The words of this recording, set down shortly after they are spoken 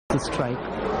The strike.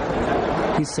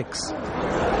 He's 6. Golden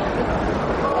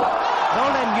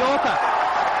Yorker.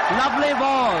 Lovely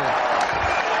ball.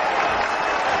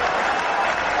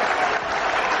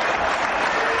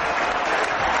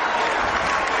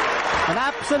 An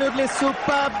absolutely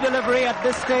superb delivery at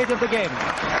this stage of the game.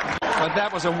 But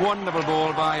that was a wonderful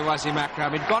ball by Wasim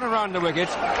Akram. He'd gone around the wicket.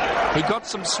 He got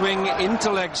some swing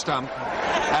into leg stump.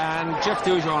 And Jeff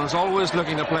Dujon is always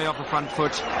looking to play off the front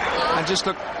foot. And just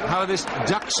look how this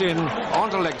ducks in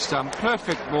onto leg stump.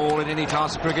 Perfect ball in any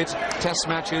task of cricket. Test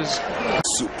matches.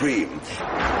 Supreme.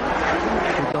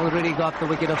 He's already got the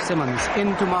wicket of Simmons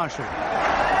into Marshall.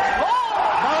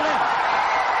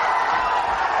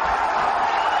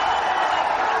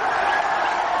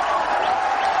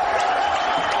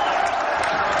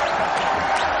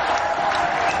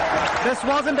 This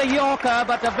wasn't a Yorker,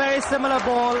 but a very similar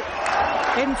ball.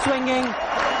 In swinging.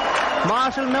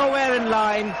 Marshall nowhere in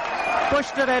line.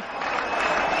 Pushed at it.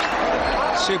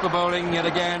 Super bowling yet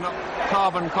again.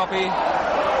 Carbon copy.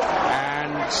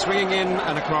 And swinging in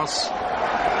and across.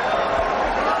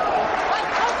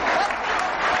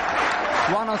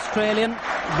 One Australian,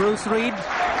 Bruce Reid,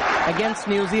 against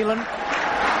New Zealand.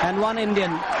 And one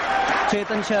Indian,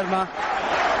 Chetan Sharma,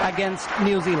 against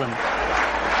New Zealand.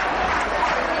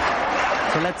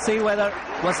 So let's see whether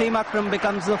Wasim Akram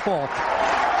becomes the 4th.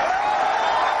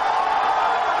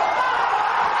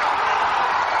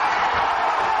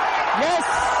 Yes!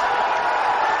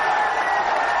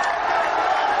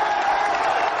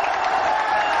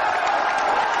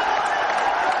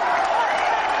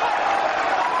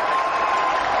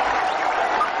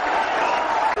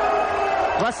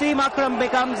 Wasim Akram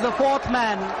becomes the 4th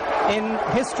man in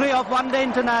history of one-day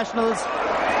internationals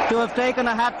to have taken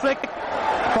a hat-trick,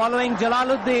 following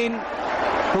Jalaluddin,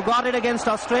 who got it against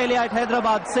Australia at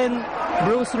Hyderabad Sindh,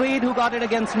 Bruce Reid, who got it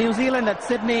against New Zealand at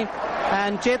Sydney,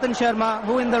 and Chetan Sharma,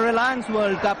 who in the Reliance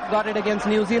World Cup got it against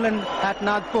New Zealand at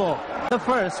Nagpur. The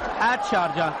first at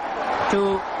Sharjah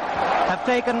to have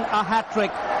taken a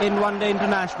hat-trick in one-day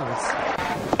internationals.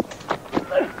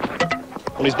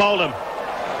 Well, he's bowled him.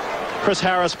 Chris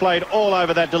Harris played all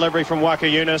over that delivery from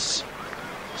Waqar Younis,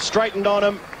 straightened on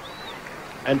him,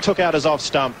 and took out his off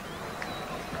stump.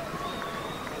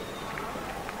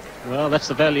 Well, that's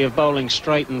the value of bowling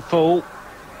straight and full,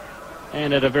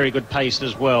 and at a very good pace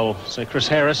as well. So Chris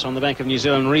Harris on the Bank of New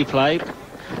Zealand replay.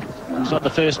 It's not the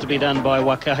first to be done by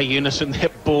Waqar Younis, and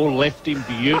that ball left him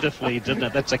beautifully, didn't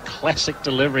it? That's a classic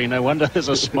delivery. No wonder there's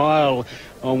a smile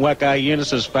on Waqar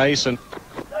Younis's face. And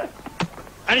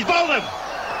he's bowled him!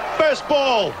 First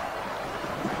ball.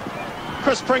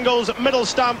 Chris Pringle's middle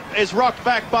stump is rocked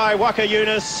back by Waqar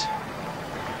Younis.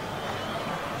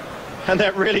 And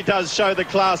that really does show the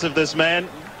class of this man.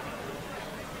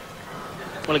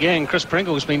 Well, again, Chris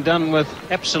Pringle's been done with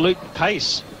absolute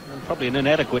pace. And probably an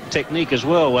inadequate technique as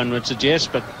well, one would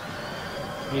suggest, but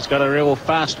he's got a real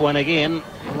fast one again.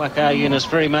 Waqar Younis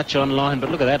very much online, but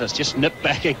look at that, it's just nipped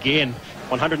back again.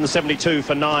 172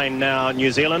 for 9 now, New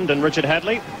Zealand, and Richard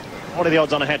Hadley. What are the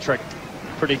odds on a hat-trick?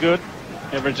 Pretty good.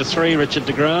 Average of 3, Richard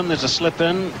de Groot. There's a slip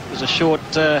in. There's a short,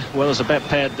 well, there's a bat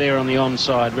pad there on the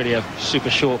onside. Really a super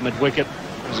short mid-wicket.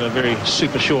 There's a very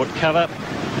super short cover.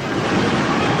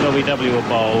 LBW are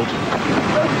bowled.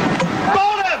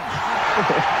 Bowled him!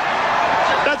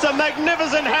 That's a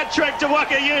magnificent hat-trick to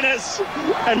Waqar Younis.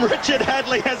 And Richard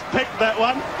Hadley has picked that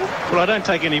one. Well, I don't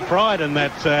take any pride in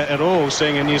that at all,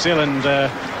 seeing a New Zealand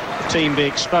team be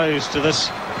exposed to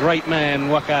this great man,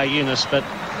 Waqar Younis, but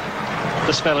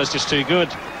this fella's just too good.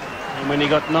 And when he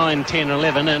got 9, 10,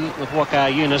 11 in with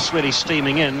Waqar Younis really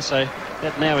steaming in, so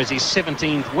that now is his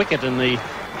 17th wicket in the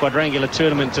quadrangular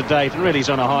tournament to date, and really he's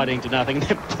on a hiding to nothing.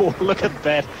 That ball, look at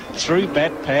that, through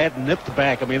bat pad, nipped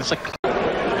back. I mean, it's a...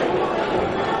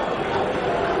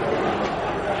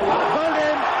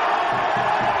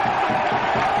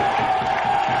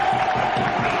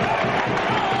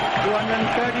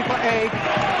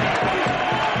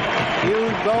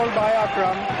 Goal by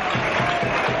Akram.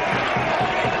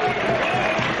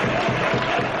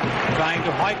 Trying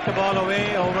to hike the ball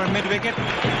away over mid-wicket.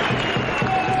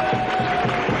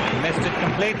 Missed it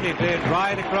completely, played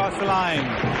right across the line.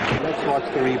 Let's watch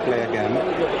the replay again.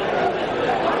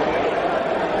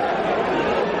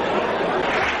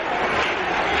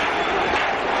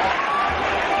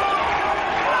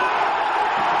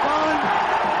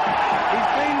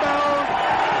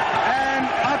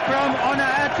 On a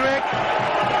hat-trick.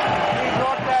 He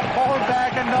brought that ball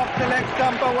back and knocked the leg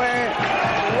stump away.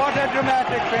 What a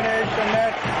dramatic finish, and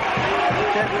that's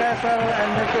Faisal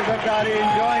and Mr. Zakari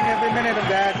enjoying every minute of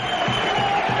that.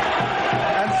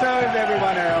 And so is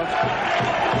everyone else.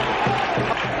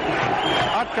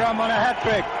 Akram on a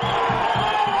hat-trick.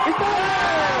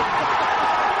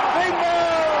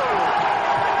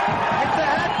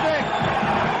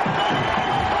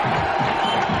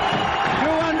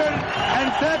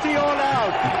 30 all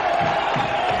out.